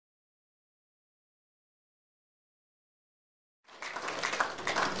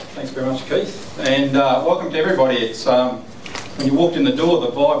Thanks very much, Keith, and welcome to everybody. It's when you walked in the door, the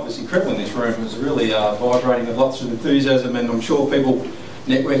vibe was incredible in this room. It was really vibrating with lots of enthusiasm, and I'm sure people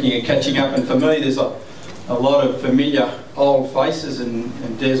networking and catching up. And for me, there's a lot of familiar old faces,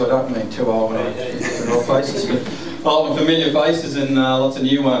 and Des, I don't mean too old when I say old faces, but old and familiar faces, and lots of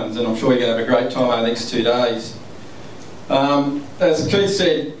new ones. And I'm sure you're going to have a great time over the next 2 days. As Keith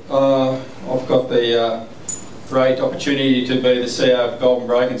said, I've got the great opportunity to be the CEO of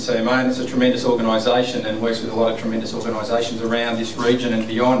Goulburn and GBCMA, and it's a tremendous organisation and works with a lot of tremendous organisations around this region and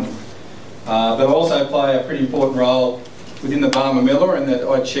beyond. But I also play a pretty important role within the Barmah-Millewa, in that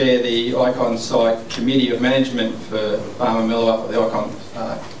I chair the Icon Site Committee of Management for Barmah-Millewa, the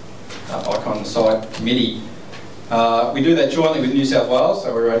Icon Site Committee. We do that jointly with New South Wales,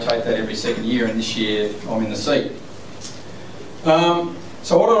 so we rotate that every second year, and this year I'm in the seat.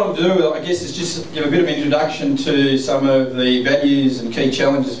 So what I want to do, I guess, is just give a bit of introduction to some of the values and key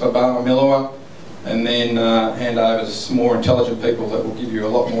challenges for Barmah-Millewa, and then hand over to some more intelligent people that will give you a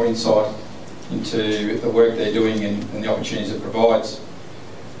lot more insight into the work they're doing and the opportunities it provides.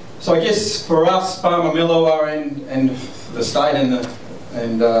 So I guess for us, Barmah-Millewa and the state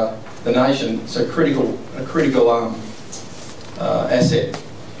and the nation, it's a critical asset.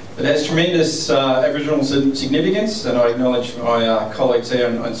 It has tremendous Aboriginal significance, and I acknowledge my colleagues there,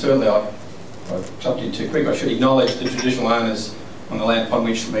 and certainly I jumped in too quick. I should acknowledge the traditional owners on the land upon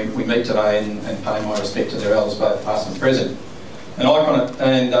which we meet today, and pay my respect to their elders, both past and present. And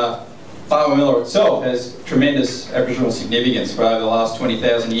Barmah-Millewa itself has tremendous Aboriginal significance for over the last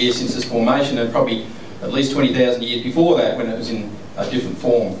 20,000 years since its formation, and probably at least 20,000 years before that when it was in a different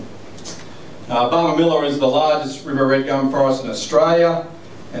form. Barmah-Millewa is the largest river red gum forest in Australia.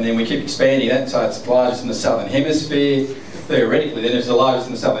 And then we keep expanding that, so it's the largest in the Southern Hemisphere. Theoretically, then it's the largest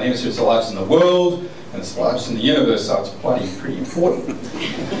in the Southern Hemisphere, it's the largest in the world, and it's the largest in the universe, so it's pretty important.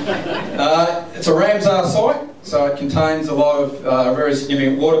 It's a Ramsar site, so it contains a lot of very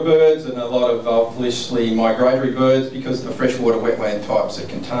significant water birds and a lot of obviously migratory birds because of the freshwater wetland types it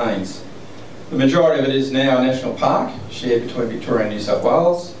contains. The majority of it is now a national park, shared between Victoria and New South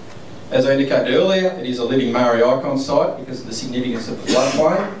Wales. As I indicated earlier, it is a living Maori icon site because of the significance of the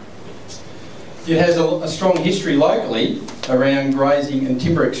floodplain. It has a strong history locally around grazing and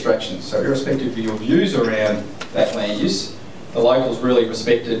timber extraction, so irrespective of your views around that land use, the locals really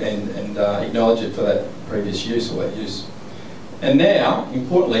respect it and acknowledge it for that previous use or that use. And now,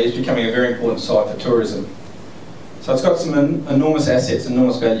 importantly, it's becoming a very important site for tourism. So it's got some enormous assets,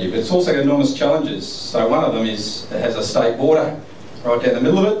 enormous value, but it's also got enormous challenges. So one of them is it has a state border right down the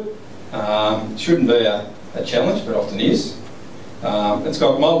middle of it. Shouldn't be a challenge, but often is. It's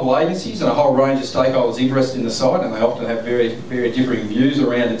got multiple agencies and a whole range of stakeholders interested in the site, and they often have very differing views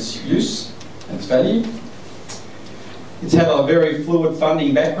around its use and its value. It's had a very fluid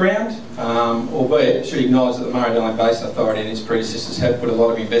funding background, albeit it should acknowledge that the Murray-Darling Basin Authority and its predecessors have put a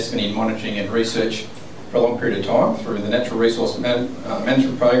lot of investment in monitoring and research for a long period of time through the Natural Resource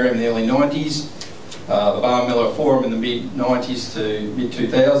Management Program in the early 90s, the Barmah-Millewa Forum in the mid-90s to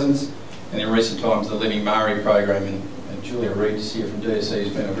mid-2000s, and in recent times the Living Maori program, and Julia Reid is here from DSC has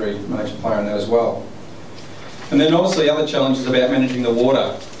been a very major player in that as well. And then obviously other challenges about managing the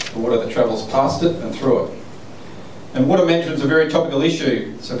water that travels past it and through it. And water management is a very topical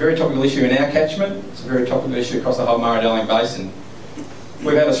issue. It's a very topical issue in our catchment. It's a very topical issue across the whole Murray-Darling Basin.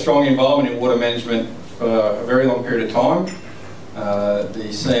 We've had a strong involvement in water management for a very long period of time. The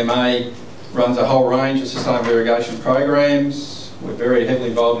CMA runs a whole range of sustainable irrigation programs. We're very heavily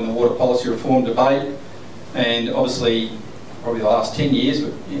involved in the water policy reform debate, and obviously, probably the last 10 years,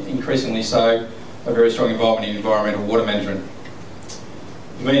 but increasingly so, a very strong involvement in environmental water management.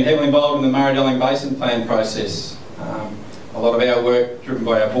 We've been heavily involved in the Murray-Darling Basin Plan process. A lot of our work, driven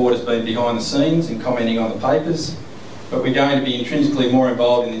by our board, has been behind the scenes and commenting on the papers, but we're going to be intrinsically more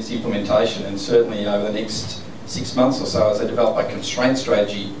involved in this implementation, and certainly over the next 6 months or so, as they develop a constraint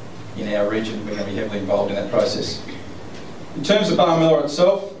strategy in our region, we're going to be heavily involved in that process. In terms of Barmah-Millewa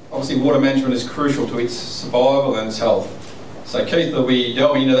itself, obviously water management is crucial to its survival and its health. So Keith will be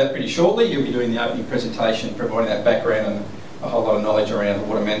delving into that pretty shortly. He'll be doing the opening presentation, providing that background and a whole lot of knowledge around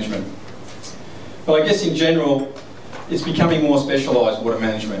water management. But I guess in general, it's becoming more specialised, water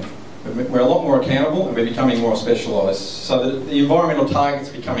management. We're a lot more accountable and we're becoming more specialised. So the environmental targets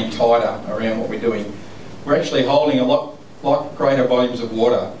are becoming tighter around what we're doing. We're actually holding a lot greater volumes of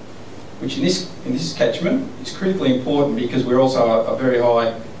water, which in this catchment is critically important because we're also a very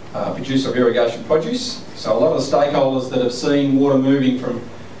high producer of irrigation produce. So a lot of the stakeholders that have seen water moving from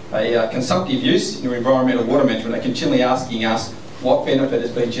a consumptive use into environmental water management are continually asking us what benefit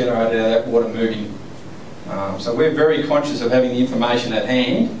has been generated out of that water moving. So we're very conscious of having the information at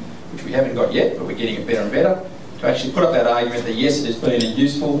hand which we haven't got yet, but we're getting it better and better, to actually put up that argument that yes, it has been a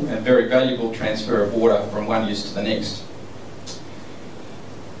useful and very valuable transfer of water from one use to the next.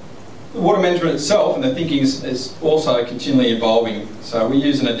 The water management itself and the thinking is also continually evolving. So we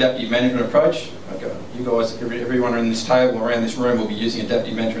use an adaptive management approach. You guys, everyone in this table around this room will be using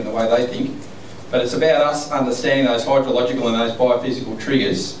adaptive management the way they think. But it's about us understanding those hydrological and those biophysical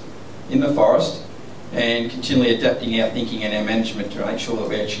triggers in the forest and continually adapting our thinking and our management to make sure that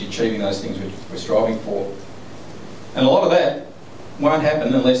we're actually achieving those things which we're striving for. And a lot of that won't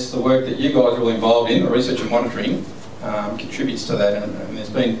happen unless the work that you guys are all involved in, the research and monitoring, contributes to that. And there's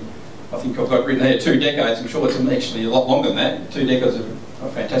been, I think I've got written here, 2 decades, I'm sure it's actually a lot longer than that, 2 decades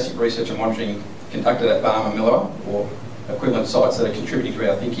of fantastic research and monitoring conducted at Barmah-Millewa, or equivalent sites that are contributing to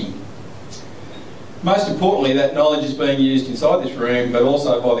our thinking. Most importantly, that knowledge is being used inside this room, but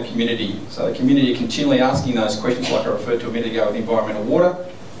also by the community. So the community are continually asking those questions, like I referred to a minute ago with environmental water.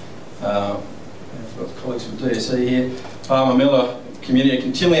 I've got colleagues from DSE here. Barmah-Millewa community are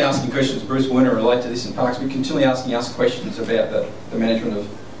continually asking questions. Bruce Werner relate to this in parks. We're continually asking us questions about the management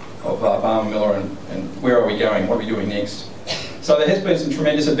of Barmah-Millewa and where are we going, what are we doing next. So there has been some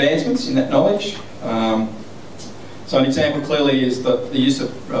tremendous advancements in that knowledge. So an example clearly is the use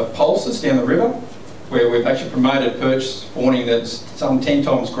of pulses down the river, where we've actually promoted perch spawning that's some 10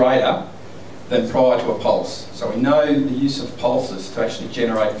 times greater than prior to a pulse. So we know the use of pulses to actually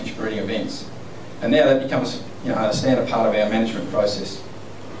generate fish breeding events. And now that becomes a standard part of our management process.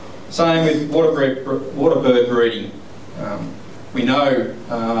 Same with water bird breeding. We know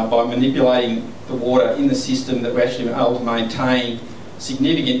by manipulating the water in the system that we're actually able to maintain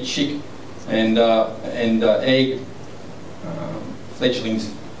significant chick and egg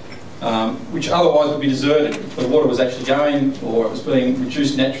fledglings, which otherwise would be deserted if the water was actually going, or it was being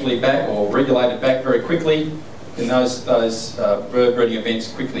reduced naturally back or regulated back very quickly. Then those bird breeding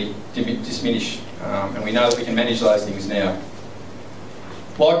events quickly diminish, and we know that we can manage those things now.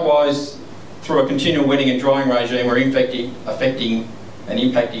 Likewise, through a continual wetting and drying regime, we're affecting and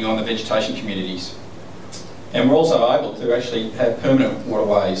impacting on the vegetation communities. And we're also able to actually have permanent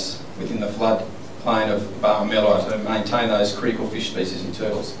waterways within the flood plain of Barmah-Millewa to maintain those critical fish species and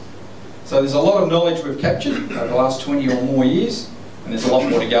turtles. So there's a lot of knowledge we've captured over the last 20 or more years, and there's a lot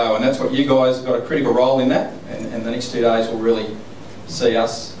more to go, and that's what you guys have got a critical role in that, and the next 2 days will really see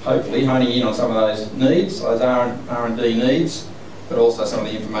us hopefully honing in on some of those needs, those R&D needs, but also some of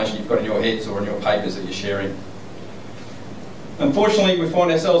the information you've got in your heads or in your papers that you're sharing. Unfortunately, we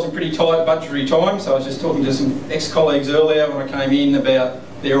find ourselves in pretty tight budgetary time, so I was just talking to some ex-colleagues earlier when I came in about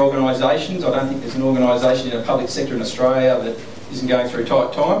their organisations. I don't think there's an organisation in the public sector in Australia that isn't going through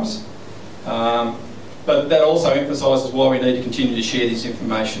tight times. But that also emphasises why we need to continue to share this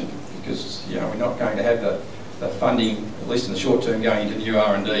information, because we're not going to have the funding, at least in the short term, going into new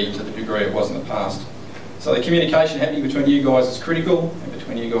R&D to the degree it was in the past. So the communication happening between you guys is critical, and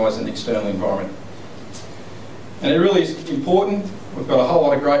between you guys and the external environment. And it really is important. We've got a whole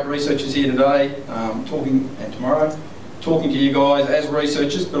lot of great researchers here today, and tomorrow, talking to you guys as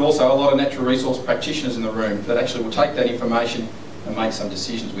researchers, but also a lot of natural resource practitioners in the room that actually will take that information and make some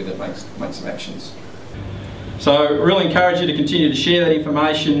decisions with it, make some actions. So I really encourage you to continue to share that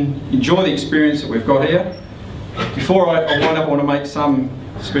information, enjoy the experience that we've got here. Before I wind up, I want to make some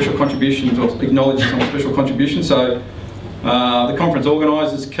special contributions, or acknowledge some special contributions. So the conference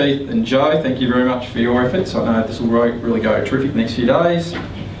organisers, Keith and Joe, thank you very much for your efforts. I know this will really go terrific the next few days.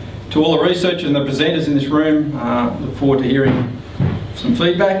 To all the researchers and the presenters in this room, look forward to hearing some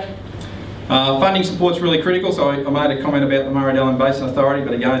feedback. Funding support's really critical, so I made a comment about the Murray-Darling Basin Authority,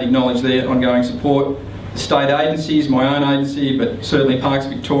 but again acknowledge their ongoing support. The state agencies, my own agency, but certainly Parks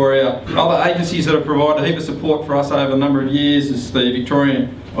Victoria. Other agencies that have provided a heap of support for us over a number of years is the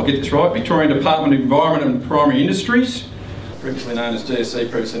Victorian Department of Environment and Primary Industries, previously known as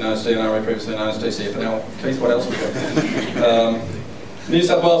DSC, previously known as DNRE, previously known as DCFNL. Keith, what else have we got? New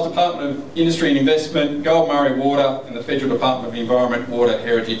South Wales Department of Industry and Investment, Goulburn Water, and the Federal Department of Environment, Water,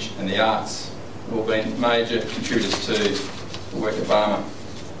 Heritage and the Arts have all been major contributors to the work of Barmah.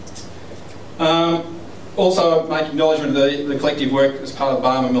 Also make acknowledgement of the collective work as part of the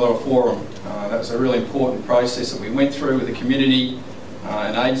Barmah-Millewa Forum. That was a really important process that we went through with the community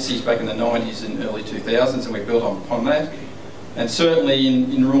and agencies back in the 90s and early 2000s, and we built upon that. And certainly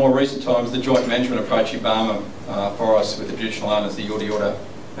in more recent times, the joint management approach in Barmah for us with the traditional owners, the Yorta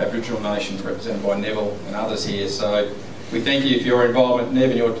Aboriginal Nations, represented by Neville and others here. So we thank you for your involvement, Nev,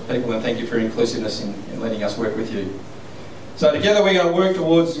 and your people, and thank you for your inclusiveness in letting us work with you. So together we're going to work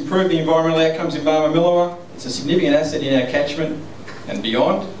towards improving the environmental outcomes in Barmah-Millewa. It's a significant asset in our catchment and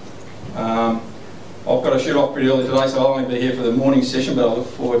beyond. I've got to shoot off pretty early today, so I'll only be here for the morning session, but I look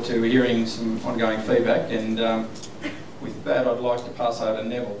forward to hearing some ongoing feedback. And with that, I'd like to pass over to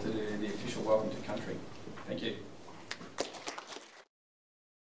Neville to do the official welcome to country. Thank you.